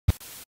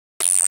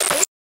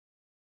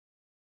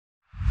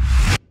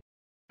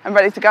I'm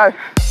ready to go.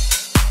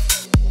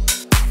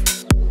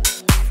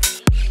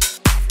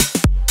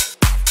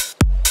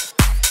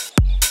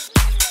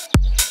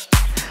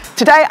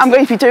 Today I'm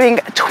going to be doing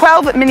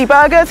 12 mini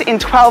burgers in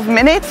 12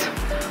 minutes.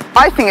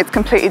 I think it's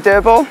completely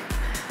doable.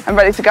 I'm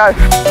ready to go.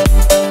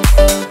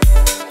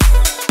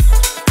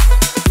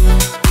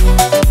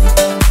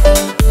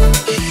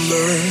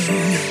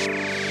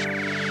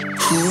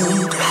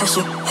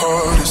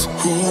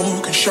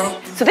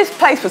 So this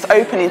place was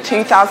opened in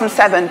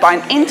 2007 by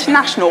an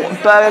international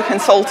burger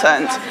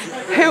consultant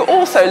who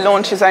also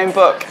launched his own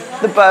book,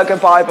 The Burger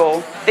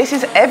Bible. This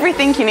is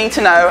everything you need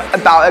to know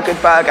about a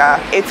good burger.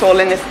 It's all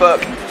in this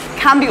book.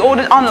 Can be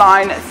ordered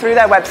online through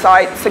their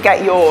website, so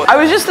get yours. I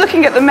was just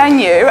looking at the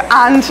menu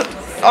and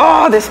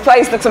oh, this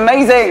place looks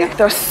amazing.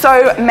 There are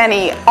so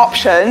many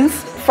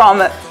options, from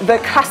the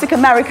classic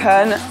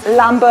American,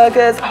 lamb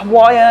burgers,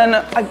 Hawaiian.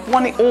 I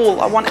want it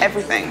all, I want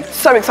everything.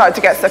 So excited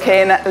to get stuck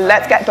in.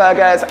 Let's get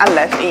burgers and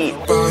let's eat.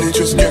 Body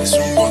just gets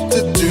what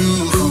to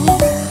do.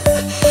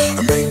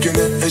 I'm making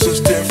it, it's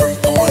just different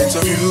points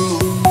of view.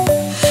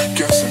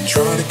 Guess I'm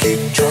trying to keep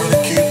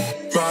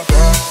my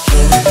balance.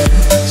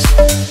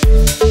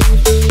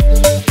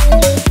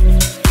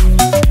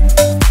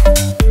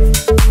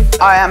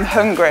 I am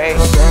hungry.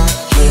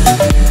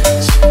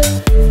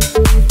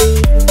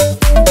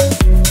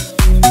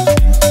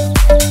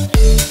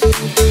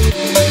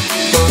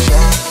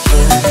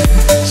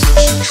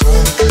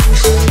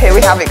 Here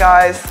we have it,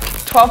 guys.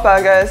 12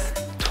 burgers,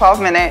 12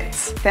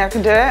 minutes. Think I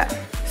can do it?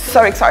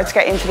 So excited to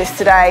get into this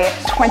today.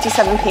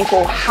 27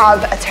 people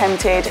have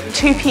attempted.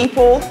 2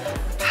 people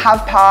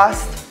have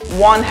passed.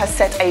 1 has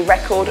set a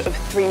record of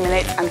 3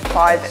 minutes and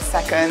 5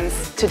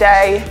 seconds.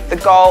 Today, the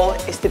goal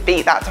is to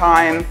beat that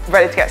time.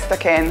 Ready to get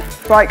stuck in.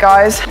 Right,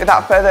 guys,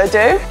 without further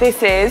ado,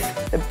 this is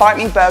the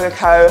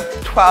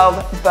Bitmeburgerco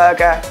 12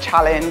 Burger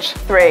Challenge.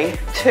 3,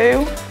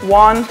 2,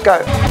 1,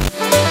 go.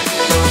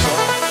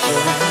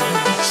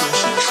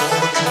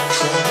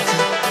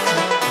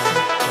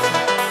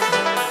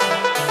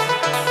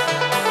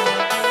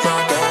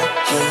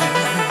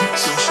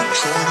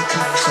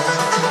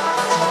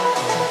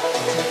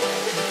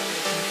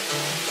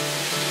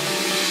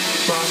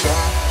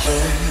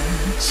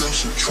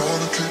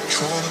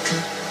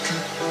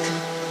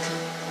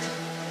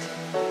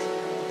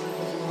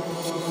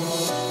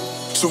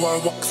 So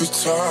I walk the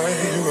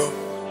tightrope,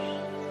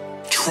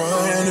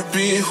 trying to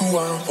be who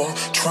I want,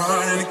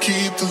 trying to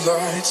keep the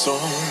lights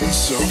on.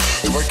 So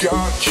do I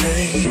gotta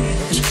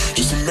change,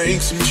 just to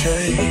make some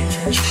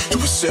change, to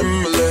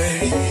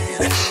assimilate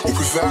or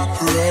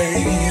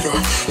evaporate, or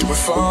do I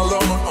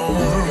follow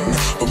on,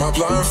 put my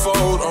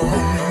blindfold on,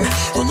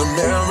 run the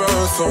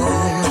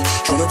marathon,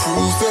 trying to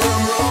prove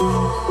them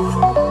wrong.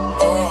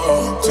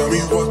 Oh, tell me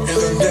what in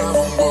the now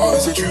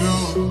was it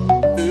true?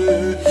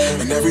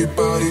 And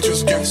everybody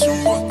just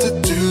guessing what to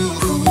do.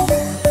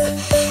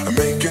 I'm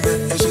making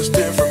it, it's just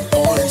different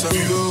points of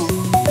view.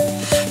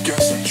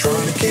 Guess I'm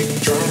trying to keep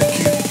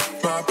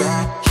my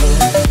balance.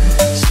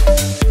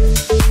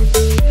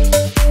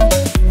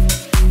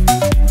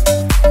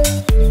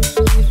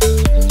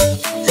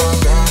 My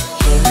balance.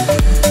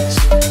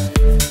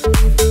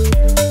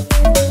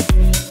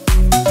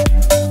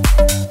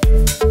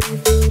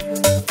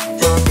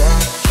 My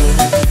balance.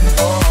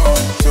 Oh,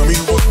 tell me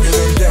what in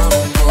the down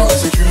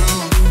was it true?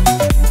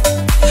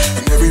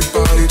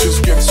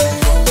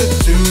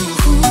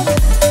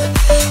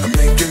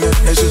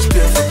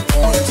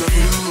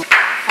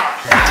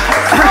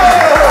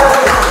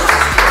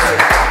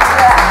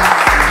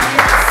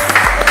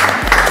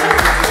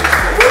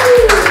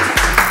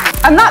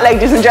 And that,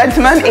 ladies and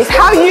gentlemen, is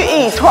how you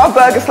eat 12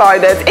 burger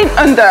sliders in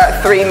under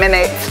 3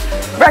 minutes.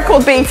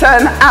 Record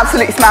beaten,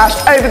 absolutely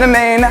smashed, over the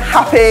moon,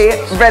 happy,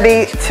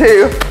 ready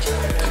to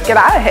get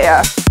out of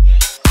here.